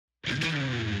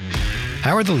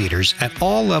How are the leaders at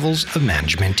all levels of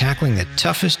management tackling the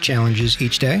toughest challenges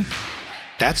each day?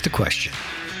 That's the question.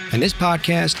 And this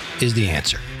podcast is the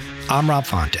answer. I'm Rob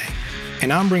Fonte,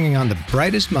 and I'm bringing on the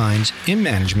brightest minds in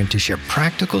management to share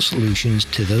practical solutions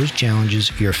to those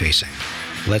challenges you're facing.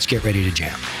 Let's get ready to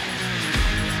jam.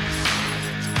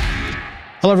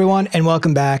 Hello, everyone, and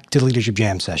welcome back to the Leadership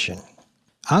Jam session.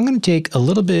 I'm going to take a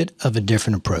little bit of a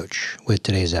different approach with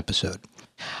today's episode.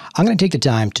 I'm going to take the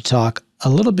time to talk a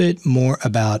little bit more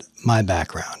about my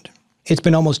background. It's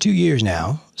been almost 2 years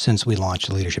now since we launched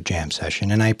the Leadership Jam session,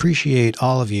 and I appreciate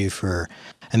all of you for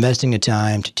investing the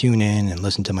time to tune in and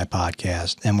listen to my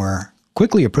podcast, and we're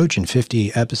quickly approaching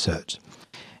 50 episodes.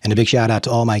 And a big shout out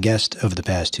to all my guests over the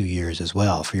past 2 years as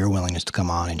well for your willingness to come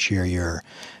on and share your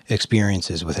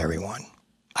experiences with everyone.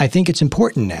 I think it's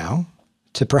important now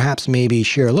to perhaps maybe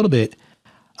share a little bit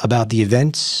about the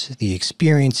events, the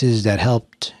experiences that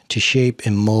helped to shape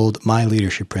and mold my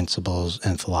leadership principles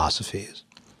and philosophies.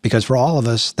 Because for all of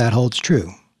us, that holds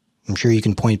true. I'm sure you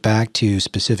can point back to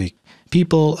specific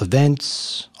people,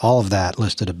 events, all of that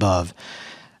listed above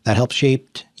that helped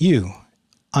shape you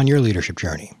on your leadership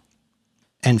journey.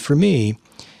 And for me,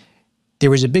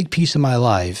 there was a big piece of my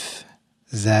life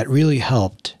that really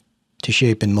helped to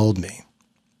shape and mold me.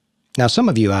 Now, some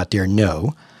of you out there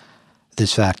know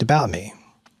this fact about me,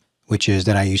 which is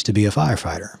that I used to be a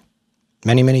firefighter.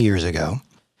 Many, many years ago,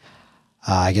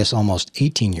 I guess almost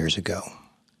 18 years ago,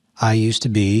 I used to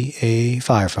be a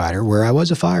firefighter where I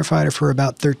was a firefighter for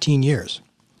about 13 years.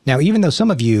 Now, even though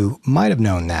some of you might have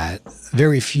known that,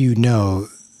 very few know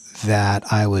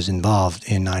that I was involved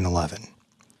in 9/11,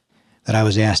 that I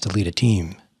was asked to lead a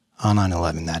team on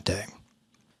 9/11 that day.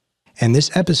 And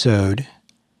this episode,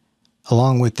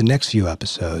 along with the next few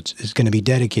episodes, is going to be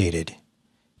dedicated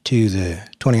to the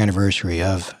 20th anniversary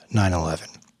of 9/11.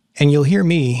 And you'll hear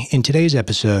me in today's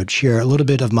episode share a little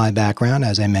bit of my background,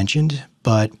 as I mentioned,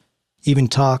 but even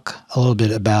talk a little bit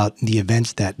about the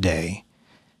events that day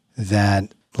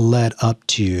that led up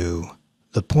to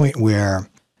the point where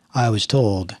I was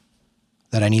told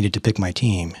that I needed to pick my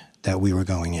team that we were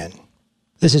going in.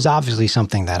 This is obviously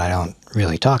something that I don't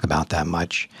really talk about that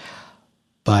much,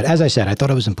 but as I said, I thought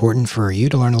it was important for you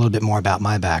to learn a little bit more about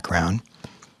my background.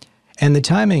 And the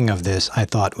timing of this, I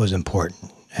thought, was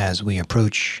important as we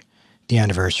approach the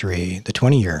anniversary, the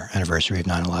 20-year anniversary of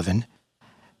 9/11,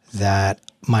 that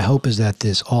my hope is that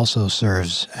this also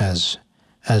serves as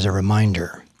a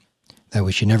reminder that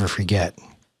we should never forget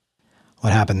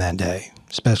what happened that day,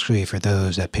 especially for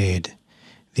those that paid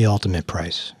the ultimate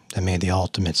price, that made the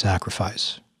ultimate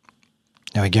sacrifice.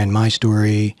 Now, again, my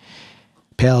story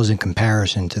pales in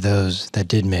comparison to those that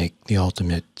did make the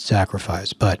ultimate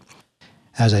sacrifice, but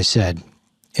as I said,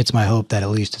 it's my hope that at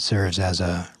least it serves as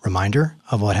a reminder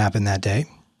of what happened that day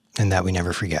and that we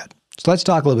never forget. So let's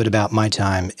talk a little bit about my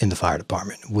time in the fire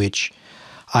department, which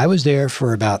I was there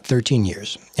for about 13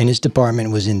 years. And this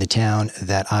department was in the town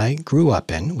that I grew up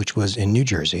in, which was in New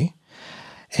Jersey.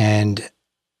 And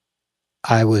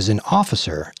I was an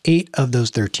officer 8 of those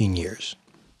 13 years.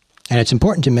 And it's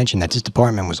important to mention that this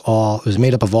department was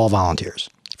made up of all volunteers,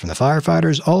 from the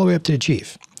firefighters all the way up to the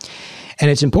chief. And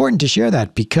it's important to share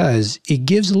that because it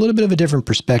gives a little bit of a different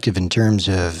perspective in terms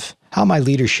of how my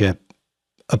leadership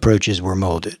approaches were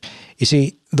molded. You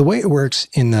see, the way it works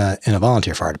in a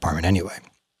volunteer fire department anyway,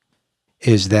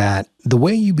 is that the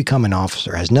way you become an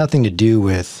officer has nothing to do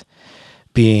with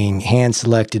being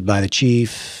hand-selected by the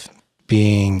chief,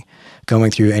 going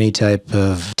through any type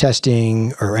of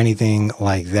testing or anything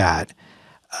like that.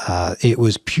 It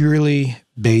was purely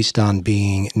based on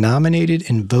being nominated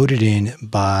and voted in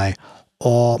by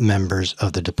all members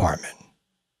of the department,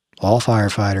 all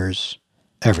firefighters,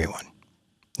 everyone.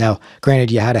 Now, granted,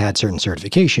 you had to have certain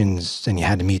certifications and you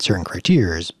had to meet certain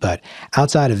criteria, but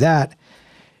outside of that,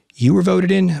 you were voted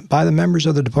in by the members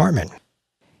of the department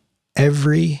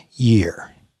every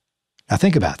year. Now,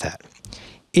 think about that.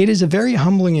 It is a very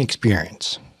humbling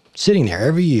experience, sitting there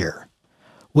every year,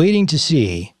 waiting to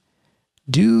see,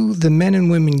 do the men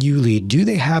and women you lead, do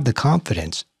they have the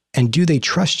confidence and do they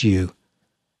trust you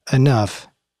enough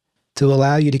to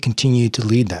allow you to continue to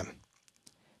lead them?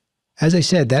 As I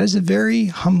said, that is a very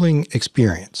humbling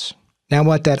experience. Now,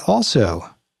 what that also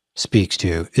speaks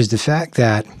to is the fact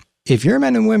that if your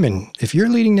men and women, if you're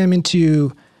leading them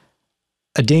into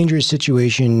a dangerous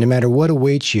situation, no matter what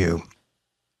awaits you,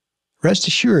 rest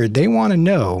assured they want to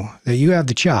know that you have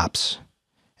the chops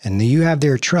and that you have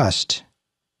their trust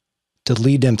to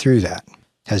lead them through that.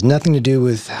 It has nothing to do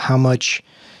with how much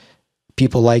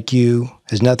people like you,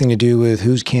 has nothing to do with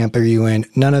whose camp are you in.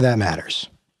 None of that matters.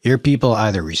 Your people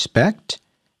either respect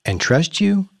and trust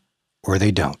you or they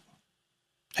don't.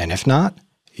 And if not,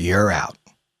 you're out.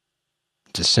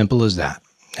 It's as simple as that.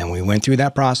 And we went through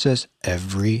that process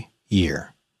every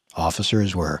year.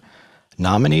 Officers were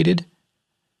nominated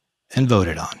and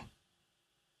voted on.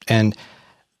 And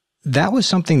that was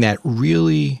something that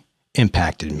really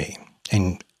impacted me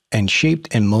and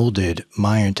shaped and molded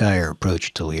my entire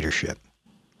approach to leadership.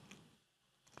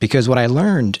 Because what I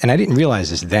learned, and I didn't realize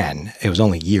this then, it was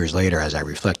only years later as I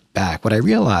reflect back, what I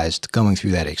realized going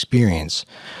through that experience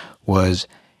was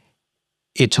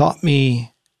it taught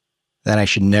me that I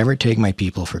should never take my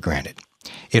people for granted.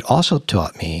 It also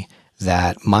taught me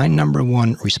that my number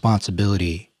one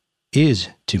responsibility is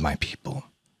to my people.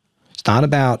 It's not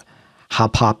about how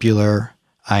popular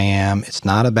I am. It's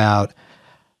not about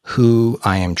who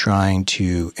I am trying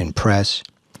to impress.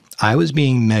 I was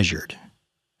being measured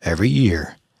every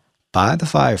year by the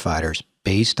firefighters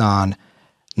based on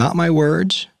not my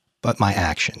words, but my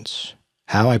actions,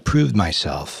 how I proved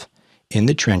myself in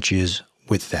the trenches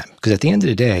with them. Because at the end of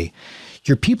the day,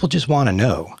 your people just want to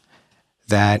know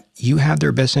that you have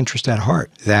their best interest at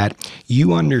heart, that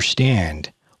you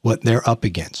understand what they're up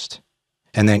against,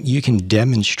 and that you can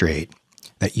demonstrate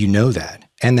that you know that,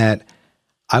 and that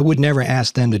I would never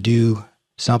ask them to do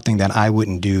something that I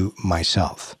wouldn't do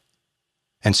myself.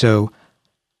 And so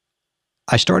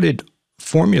I started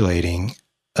formulating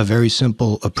a very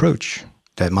simple approach,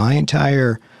 that my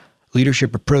entire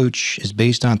leadership approach is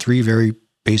based on three very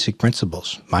basic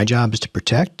principles. My job is to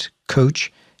protect,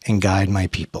 coach, and guide my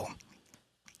people.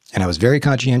 And I was very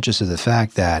conscientious of the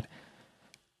fact that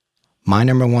my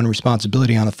number one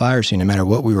responsibility on the fire scene, no matter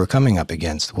what we were coming up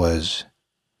against, was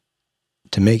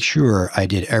to make sure I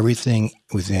did everything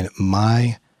within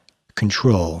my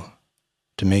control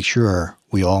to make sure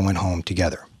we all went home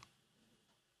together.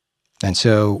 And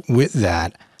so with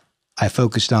that, I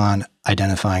focused on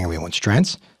identifying everyone's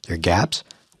strengths, their gaps.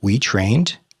 We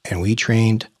trained, and we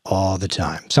trained all the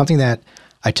time. Something that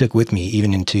I took with me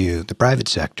even into the private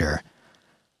sector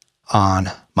on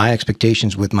my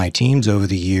expectations with my teams over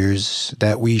the years,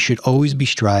 that we should always be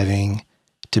striving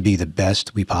to be the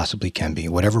best we possibly can be,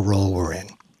 whatever role we're in.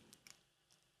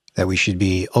 That we should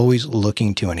be always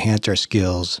looking to enhance our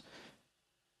skills,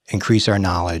 increase our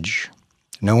knowledge.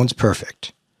 No one's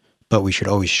perfect, but we should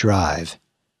always strive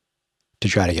to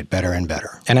try to get better and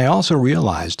better. And I also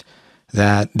realized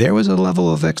that there was a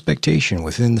level of expectation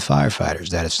within the firefighters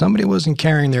that if somebody wasn't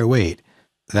carrying their weight,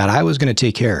 that I was going to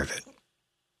take care of it.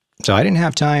 So I didn't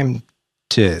have time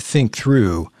to think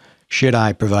through, should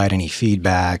I provide any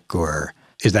feedback, or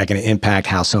is that going to impact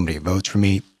how somebody votes for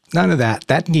me? None of that.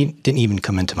 That didn't even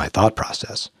come into my thought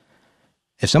process.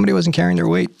 If somebody wasn't carrying their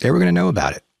weight, they were going to know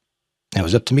about it. And it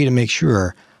was up to me to make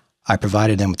sure I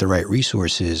provided them with the right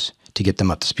resources to get them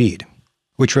up to speed.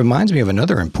 Which reminds me of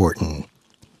another important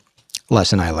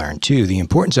lesson I learned too, the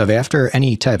importance of, after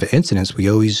any type of incidents, we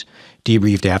always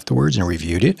debriefed afterwards and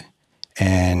reviewed it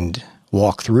and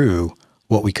walked through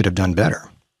what we could have done better.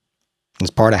 It's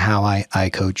part of how I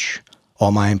coach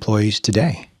all my employees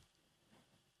today.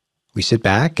 We sit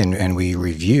back and we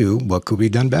review what could be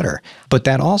done better. But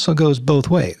that also goes both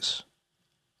ways.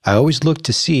 I always look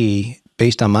to see,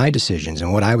 based on my decisions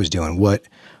and what I was doing, what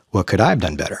could I have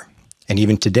done better? And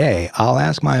even today, I'll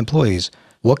ask my employees,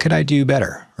 what could I do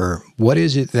better? Or what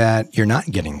is it that you're not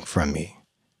getting from me?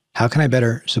 How can I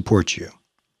better support you?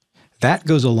 That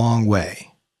goes a long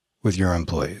way with your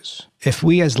employees. If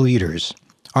we as leaders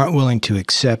aren't willing to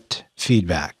accept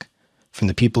feedback from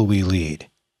the people we lead,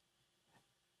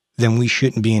 then we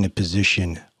shouldn't be in a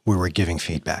position where we're giving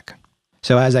feedback.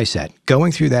 So as I said,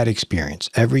 going through that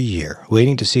experience every year,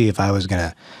 waiting to see if I was going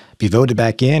to be voted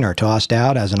back in or tossed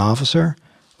out as an officer,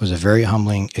 was a very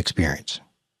humbling experience.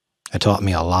 It taught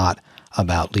me a lot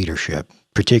about leadership,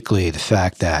 particularly the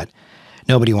fact that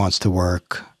nobody wants to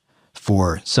work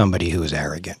for somebody who is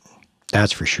arrogant.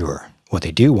 That's for sure. What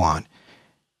they do want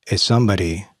is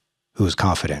somebody who is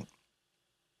confident,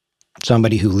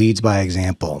 somebody who leads by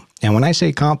example. And when I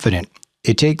say confident,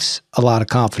 it takes a lot of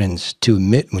confidence to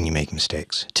admit when you make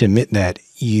mistakes, to admit that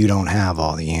you don't have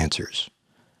all the answers,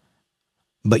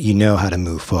 but you know how to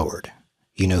move forward.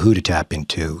 You know who to tap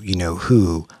into. You know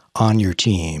who on your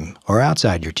team or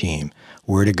outside your team,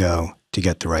 where to go to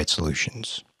get the right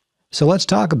solutions. So let's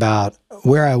talk about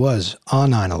where I was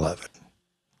on 9/11.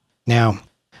 Now,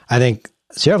 I think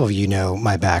several of you know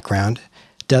my background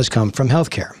does come from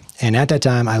healthcare. And at that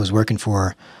time, I was working for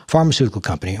a pharmaceutical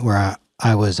company where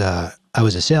I was a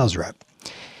sales rep.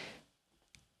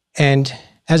 And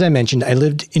as I mentioned, I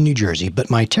lived in New Jersey,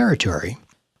 but my territory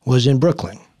was in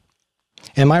Brooklyn.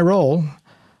 And my role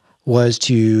was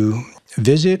to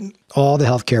visit all the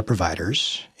healthcare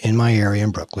providers in my area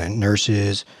in Brooklyn,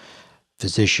 nurses,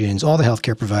 physicians, all the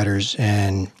healthcare providers,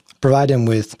 and provide them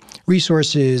with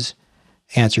resources,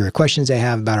 answer questions they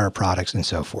have about our products, and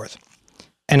so forth.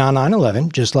 And on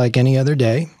 9/11, just like any other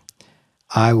day,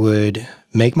 I would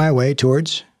make my way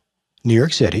towards New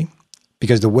York City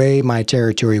because the way my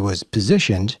territory was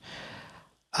positioned,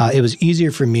 it was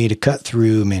easier for me to cut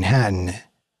through Manhattan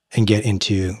and get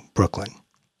into Brooklyn.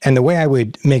 And the way I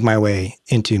would make my way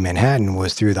into Manhattan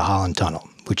was through the Holland Tunnel,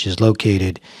 which is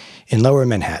located in Lower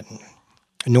Manhattan,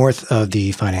 north of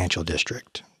the financial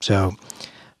district. So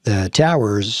the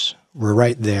towers were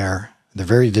right there. They're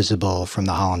very visible from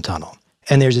the Holland Tunnel.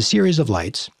 And there's a series of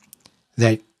lights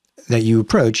that you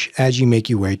approach as you make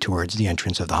your way towards the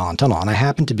entrance of the Holland Tunnel. And I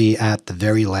happened to be at the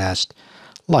very last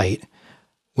light,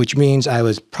 which means I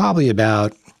was probably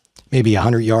about maybe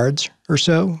 100 yards or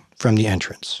so from the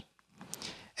entrance.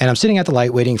 And I'm sitting at the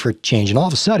light waiting for change. And all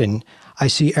of a sudden, I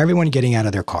see everyone getting out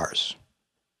of their cars.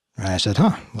 And I said,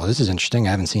 well, this is interesting.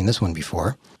 I haven't seen this one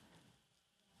before.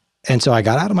 And so I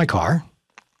got out of my car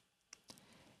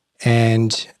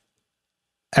and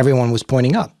everyone was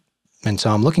pointing up. And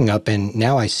so I'm looking up and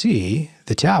now I see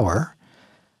the tower,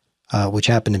 which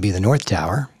happened to be the North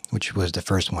Tower, which was the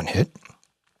first one hit.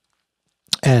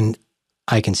 And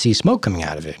I can see smoke coming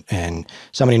out of it. And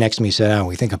somebody next to me said,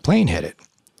 we think a plane hit it.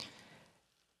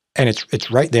 And it's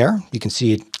right there. You can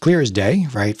see it clear as day,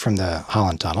 right from the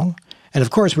Holland Tunnel. And of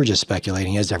course, we're just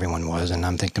speculating, as everyone was. And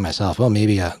I'm thinking to myself, well,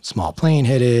 maybe a small plane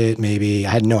hit it. Maybe I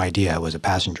had no idea it was a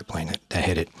passenger plane that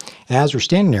hit it. And as we're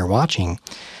standing there watching,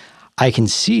 I can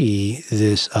see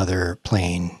this other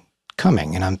plane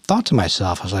coming. And I thought to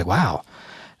myself, I was like, wow,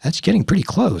 that's getting pretty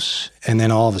close. And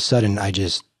then all of a sudden, I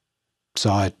just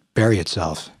saw it bury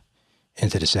itself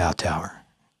into the South Tower.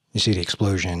 You see the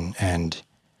explosion and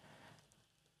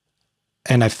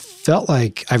I felt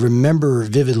like I remember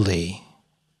vividly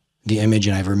the image,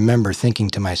 and I remember thinking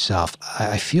to myself,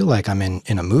 I feel like I'm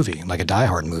in a movie, like a Die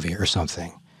Hard movie or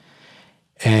something.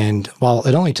 And while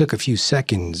it only took a few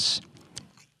seconds,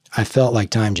 I felt like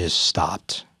time just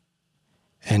stopped.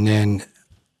 And then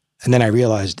I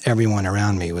realized everyone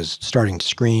around me was starting to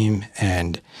scream,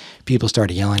 and people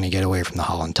started yelling to get away from the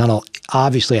Holland Tunnel.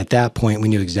 Obviously, at that point, we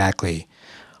knew exactly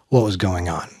what was going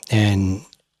on.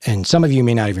 And some of you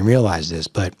may not even realize this,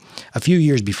 but a few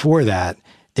years before that,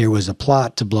 there was a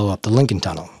plot to blow up the Lincoln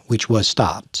Tunnel, which was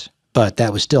stopped. But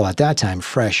that was still, at that time,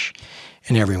 fresh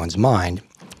in everyone's mind,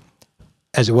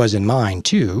 as it was in mine,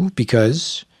 too,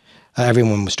 because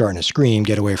everyone was starting to scream,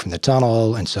 get away from the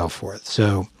tunnel, and so forth.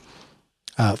 So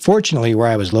fortunately, where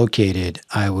I was located,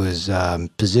 I was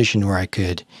positioned where I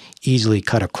could easily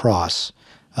cut across.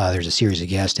 There's a series of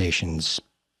gas stations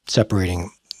separating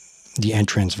the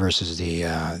entrance versus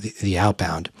the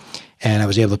outbound. And I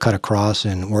was able to cut across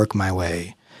and work my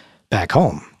way back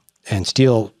home and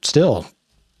still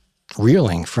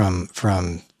reeling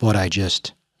from what I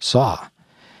just saw.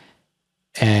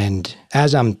 And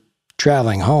as I'm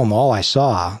traveling home, all I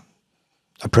saw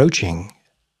approaching,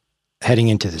 heading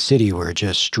into the city, were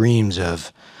just streams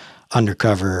of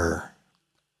undercover,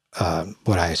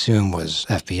 what I assume was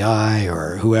FBI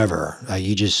or whoever.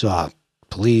 You just saw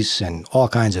police and all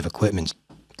kinds of equipment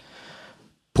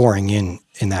pouring in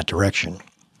that direction.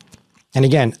 And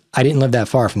again, I didn't live that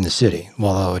far from the city.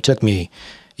 Although it took me,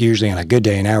 usually on a good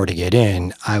day, an hour to get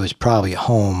in, I was probably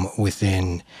home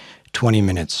within 20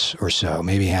 minutes or so,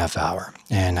 maybe a half hour.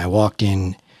 And I walked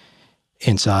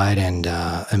inside, and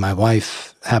my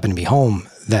wife happened to be home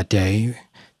that day.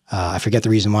 I forget the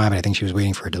reason why, but I think she was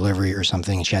waiting for a delivery or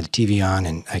something, and she had the TV on,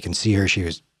 and I can see her. She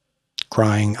was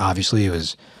crying. Obviously, it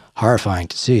was horrifying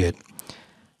to see it.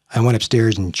 I went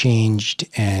upstairs and changed,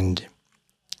 and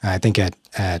I think at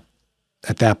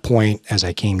that point, as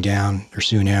I came down, or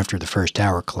soon after, the first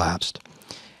tower collapsed.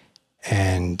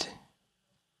 And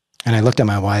I looked at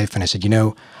my wife and I said,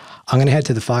 I'm going to head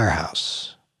to the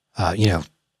firehouse.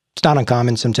 It's not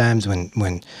uncommon sometimes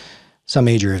when some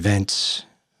major events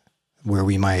where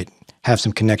we might have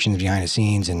some connections behind the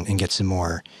scenes and get some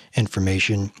more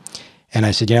information. And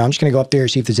I said, I'm just going to go up there,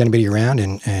 see if there's anybody around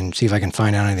and see if I can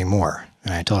find out anything more.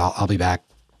 And I told her I'll be back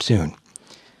soon.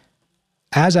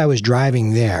 As I was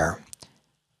driving there,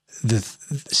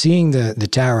 seeing the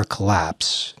tower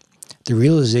collapse, the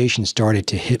realization started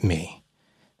to hit me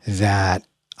that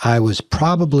I was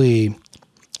probably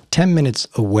 10 minutes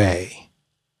away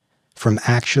from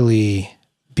actually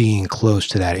being close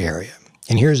to that area.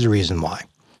 And here's the reason why.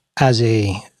 As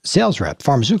a sales rep,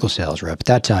 pharmaceutical sales rep, at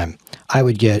that time, I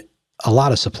would get a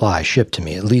lot of supplies shipped to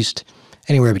me, at least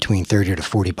anywhere between 30 to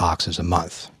 40 boxes a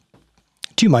month.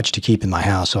 Too much to keep in my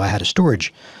house, so I had a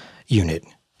storage unit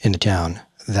in the town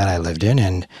that I lived in,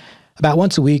 and about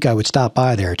once a week I would stop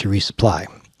by there to resupply.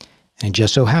 And it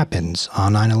just so happens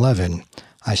on 9/11,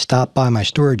 I stopped by my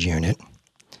storage unit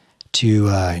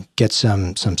to get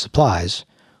some supplies,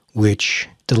 which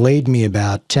delayed me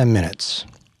about 10 minutes.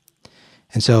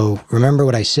 And so remember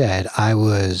what I said, I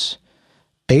was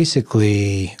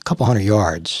basically a couple hundred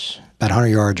yards, about 100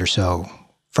 yards or so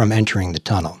from entering the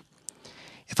tunnel.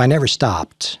 If I never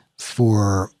stopped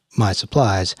for my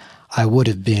supplies, I would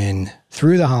have been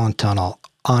through the Holland Tunnel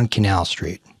on Canal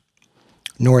Street,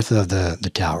 north of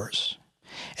the towers.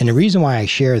 And the reason why I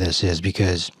share this is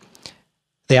because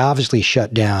they obviously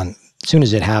shut down, as soon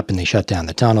as it happened, they shut down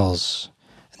the tunnels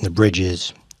and the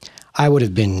bridges. I would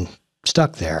have been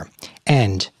stuck there.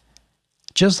 And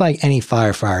just like any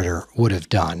firefighter would have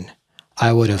done,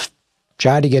 I would have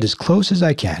tried to get as close as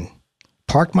I can,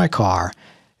 parked my car,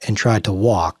 and tried to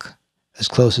walk as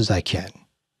close as I can.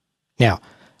 Now,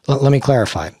 let me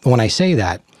clarify. When I say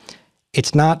that,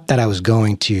 it's not that I was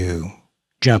going to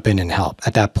jump in and help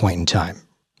at that point in time.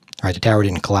 All right, the tower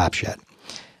didn't collapse yet.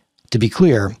 To be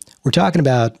clear, we're talking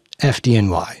about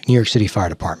FDNY, New York City Fire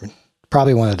Department,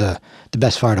 probably one of the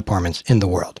best fire departments in the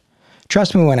world.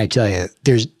 Trust me when I tell you,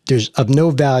 there's of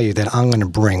no value that I'm going to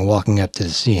bring walking up to the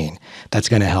scene that's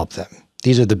going to help them.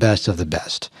 These are the best of the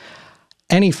best.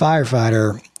 Any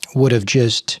firefighter would have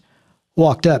just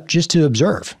walked up just to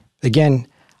observe. Again,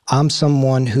 I'm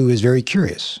someone who is very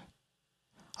curious.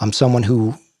 I'm someone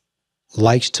who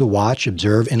likes to watch,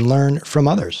 observe, and learn from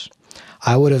others.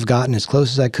 I would have gotten as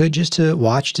close as I could just to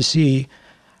watch to see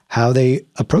how they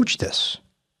approach this.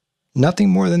 Nothing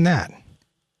more than that.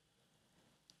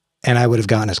 And I would have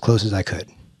gotten as close as I could.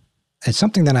 It's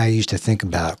something that I used to think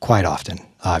about quite often,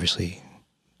 obviously.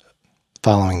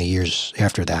 Following the years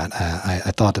after that,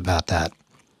 I thought about that.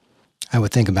 I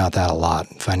would think about that a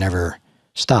lot. If I never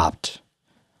stopped,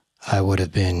 I would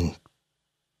have been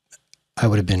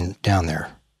down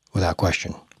there without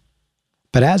question.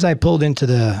 But as I pulled into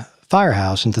the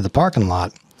firehouse, into the parking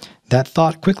lot, that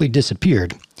thought quickly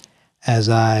disappeared as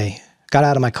I got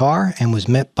out of my car and was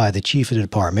met by the chief of the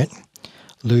department,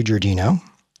 Lou Giordino,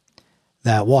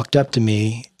 that walked up to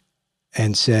me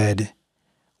and said,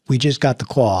 "We just got the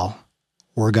call.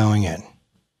 We're going in.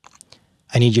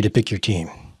 I need you to pick your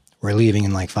team. We're leaving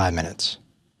in like 5 minutes."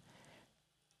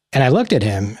 And I looked at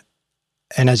him,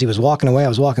 and as he was walking away, I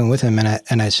was walking with him,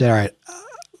 and I said, "All right,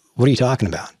 what are you talking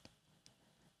about?"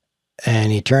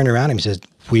 And he turned around and he says,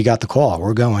 "We got the call.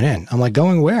 We're going in." I'm like,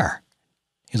 "Going where?"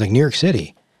 He's like, "New York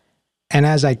City." And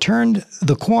as I turned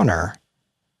the corner,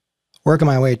 working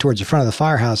my way towards the front of the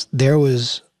firehouse, there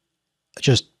was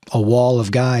just a wall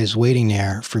of guys waiting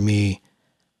there for me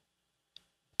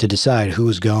to decide who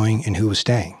was going and who was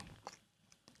staying.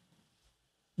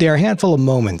 There are a handful of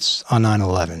moments on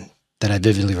 9/11 that I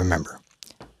vividly remember.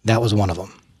 That was one of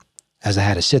them, as I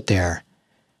had to sit there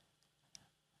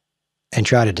and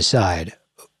try to decide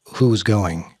who was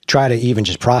going, try to even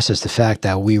just process the fact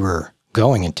that we were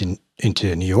going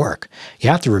into New York. You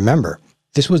have to remember,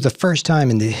 this was the first time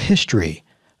in the history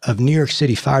of New York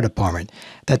City Fire Department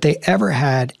that they ever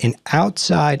had an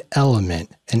outside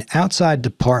element, an outside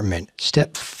department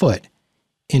step foot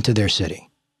into their city.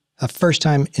 The first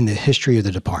time in the history of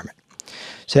the department.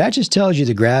 So that just tells you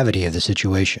the gravity of the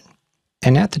situation.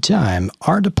 And at the time,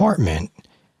 our department,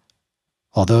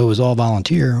 although it was all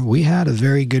volunteer, we had a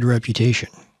very good reputation.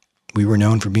 We were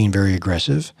known for being very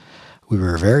aggressive. We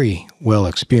were very well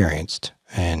experienced,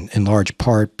 and in large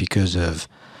part because of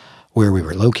where we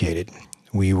were located.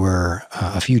 We were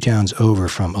a few towns over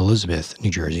from Elizabeth,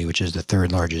 New Jersey, which is the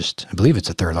third largest, I believe it's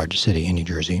the third largest city in New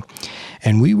Jersey.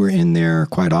 And we were in there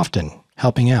quite often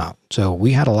helping out. So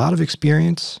we had a lot of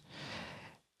experience.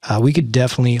 We could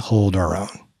definitely hold our own.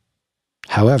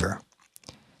 However,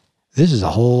 this is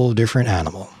a whole different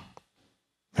animal.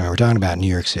 And we're talking about New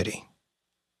York City.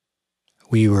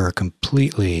 We were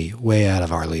completely way out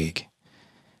of our league.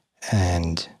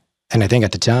 And I think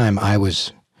at the time I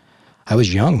was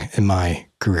young in my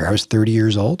career. I was 30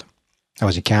 years old. I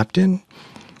was a captain.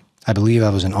 I believe I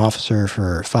was an officer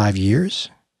for 5 years,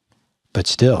 but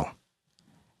still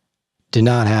did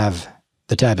not have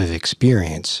the type of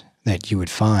experience that you would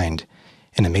find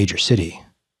in a major city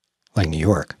like New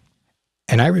York.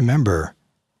 And I remember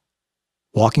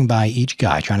walking by each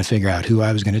guy, trying to figure out who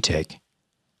I was going to take,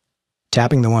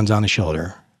 tapping the ones on the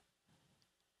shoulder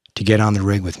to get on the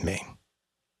rig with me.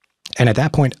 And at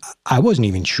that point, I wasn't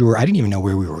even sure. I didn't even know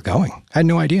where we were going. I had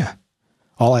no idea.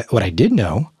 What I did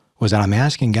know was that I'm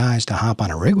asking guys to hop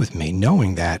on a rig with me,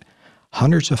 knowing that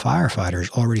hundreds of firefighters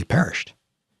already perished.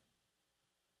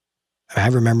 I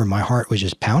remember my heart was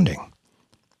just pounding.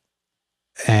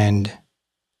 And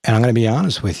I'm going to be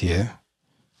honest with you.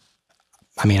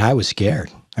 I mean, I was scared.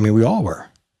 I mean, we all were.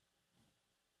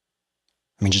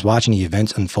 I mean, just watching the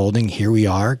events unfolding, here we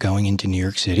are going into New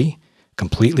York City,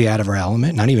 completely out of our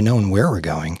element, not even knowing where we're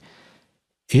going.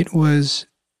 It was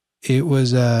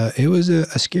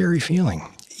a scary feeling.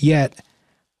 Yet,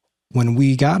 when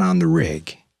we got on the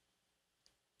rig,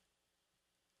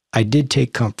 I did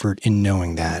take comfort in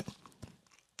knowing that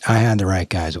I had the right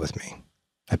guys with me.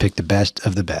 I picked the best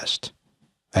of the best.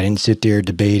 I didn't sit there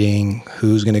debating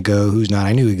who's going to go, who's not.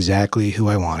 I knew exactly who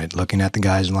I wanted, looking at the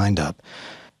guys lined up.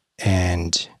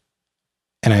 And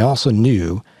I also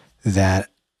knew that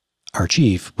our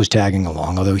chief was tagging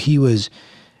along, although he was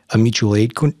a mutual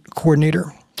aid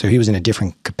coordinator. So he was in a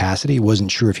different capacity.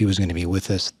 Wasn't sure if he was going to be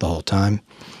with us the whole time.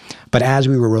 But as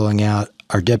we were rolling out,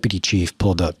 our deputy chief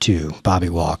pulled up too, Bobby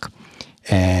Walk.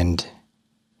 And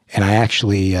I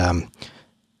actually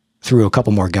threw a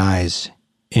couple more guys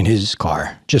in his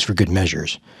car just for good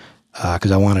measures,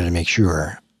 because I wanted to make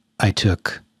sure I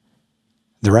took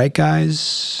the right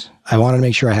guys. I wanted to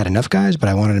make sure I had enough guys, but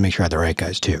I wanted to make sure I had the right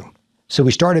guys too. So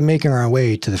we started making our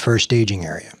way to the first staging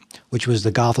area, which was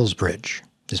the Goethals Bridge.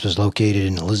 This was located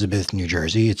in Elizabeth, New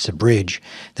Jersey. It's a bridge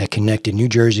that connected New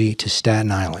Jersey to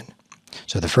Staten Island.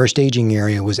 So the first staging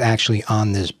area was actually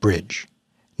on this bridge.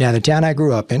 Now, the town I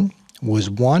grew up in was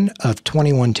one of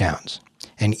 21 towns,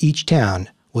 and each town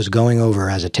was going over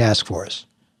as a task force,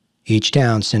 each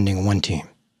town sending one team.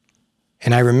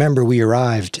 And I remember we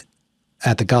arrived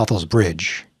at the Goethals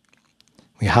Bridge.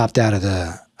 We hopped out of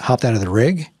the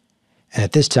rig, and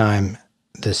at this time,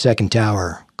 the second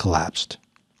tower collapsed.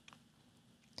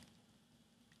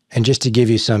 And just to give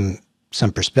you some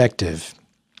perspective,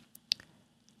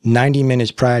 90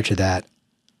 minutes prior to that,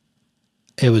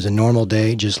 it was a normal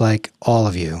day, just like all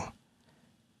of you.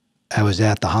 I was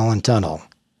at the Holland Tunnel,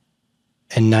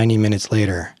 and 90 minutes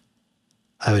later,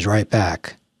 I was right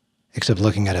back, except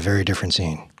looking at a very different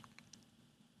scene.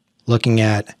 Looking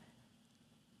at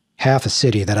half a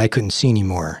city that I couldn't see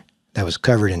anymore, that was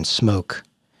covered in smoke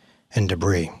and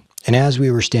debris. And as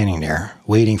we were standing there,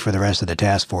 waiting for the rest of the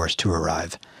task force to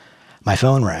arrive, my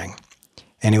phone rang,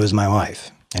 and it was my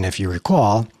wife. And if you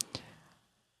recall,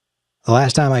 the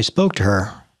last time I spoke to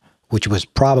her, which was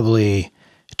probably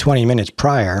 20 minutes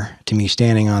prior to me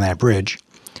standing on that bridge,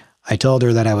 I told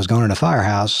her that I was going to the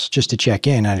firehouse just to check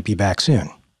in and I'd be back soon.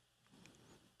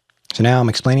 So now I'm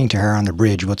explaining to her on the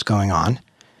bridge what's going on,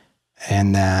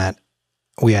 and that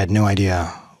we had no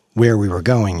idea where we were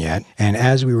going yet. And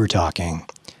as we were talking,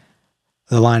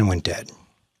 the line went dead.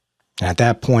 And at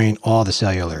that point, all the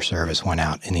cellular service went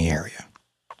out in the area.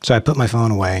 So I put my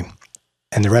phone away,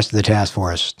 and the rest of the task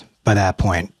force, by that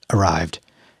point, arrived,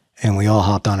 and we all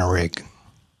hopped on a rig,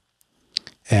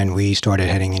 and we started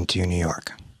heading into New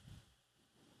York.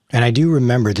 And I do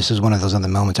remember, this is one of those other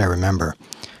moments I remember,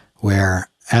 where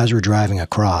as we're driving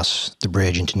across the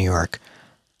bridge into New York,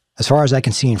 as far as I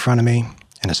can see in front of me,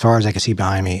 and as far as I can see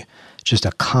behind me, just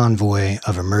a convoy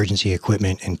of emergency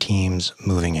equipment and teams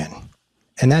moving in.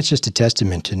 And that's just a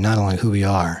testament to not only who we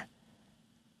are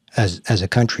as a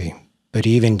country, but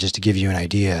even just to give you an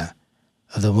idea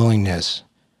of the willingness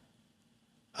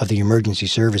of the emergency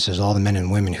services, all the men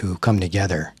and women who come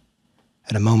together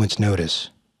at a moment's notice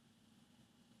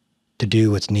to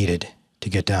do what's needed to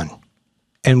get done.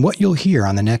 And what you'll hear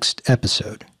on the next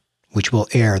episode, which will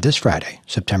air this Friday,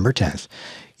 September 10th,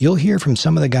 you'll hear from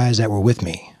some of the guys that were with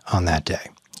me on that day.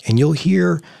 And you'll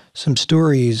hear some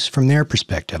stories from their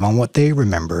perspective on what they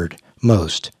remembered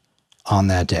most on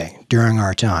that day during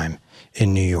our time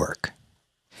in New York.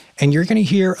 And you're going to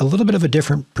hear a little bit of a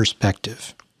different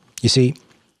perspective. You see,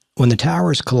 when the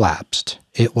towers collapsed,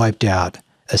 it wiped out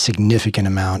a significant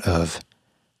amount of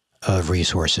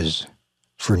resources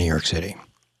for New York City.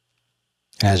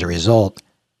 And as a result,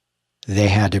 they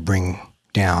had to bring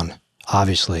down,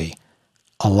 obviously,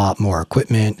 a lot more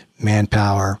equipment,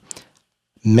 manpower.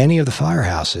 Many of the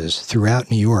firehouses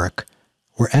throughout New York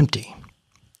were empty.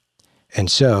 And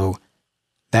so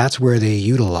that's where they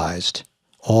utilized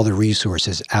all the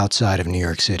resources outside of New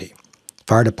York City.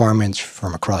 Fire departments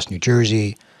from across New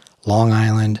Jersey, Long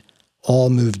Island, all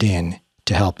moved in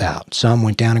to help out. Some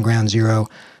went down to ground zero.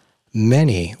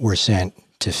 Many were sent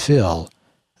to fill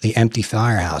the empty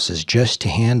firehouses just to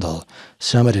handle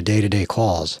some of the day-to-day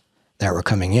calls that were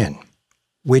coming in,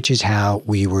 which is how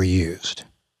we were used.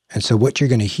 And so what you're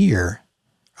going to hear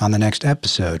on the next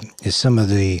episode is some of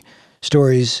the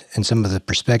stories and some of the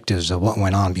perspectives of what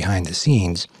went on behind the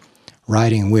scenes,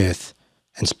 riding with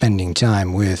and spending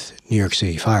time with New York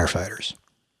City firefighters.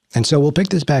 And so we'll pick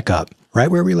this back up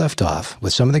right where we left off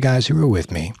with some of the guys who were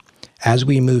with me as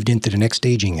we moved into the next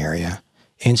staging area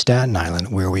in Staten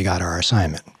Island, where we got our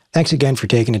assignment. Thanks again for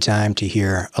taking the time to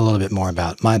hear a little bit more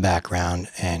about my background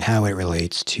and how it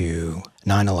relates to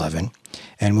 9/11.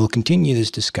 And we'll continue this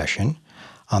discussion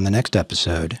on the next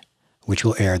episode, which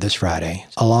will air this Friday,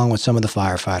 along with some of the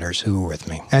firefighters who were with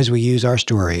me, as we use our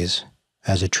stories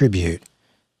as a tribute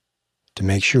to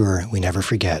make sure we never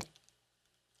forget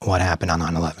what happened on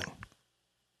 9/11.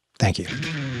 Thank you.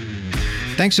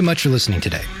 Thanks so much for listening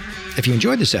today. If you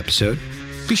enjoyed this episode,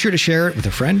 be sure to share it with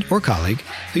a friend or colleague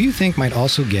who you think might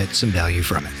also get some value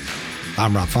from it.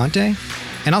 I'm Rob Fonte,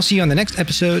 and I'll see you on the next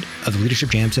episode of the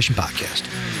Leadership Jam Session podcast.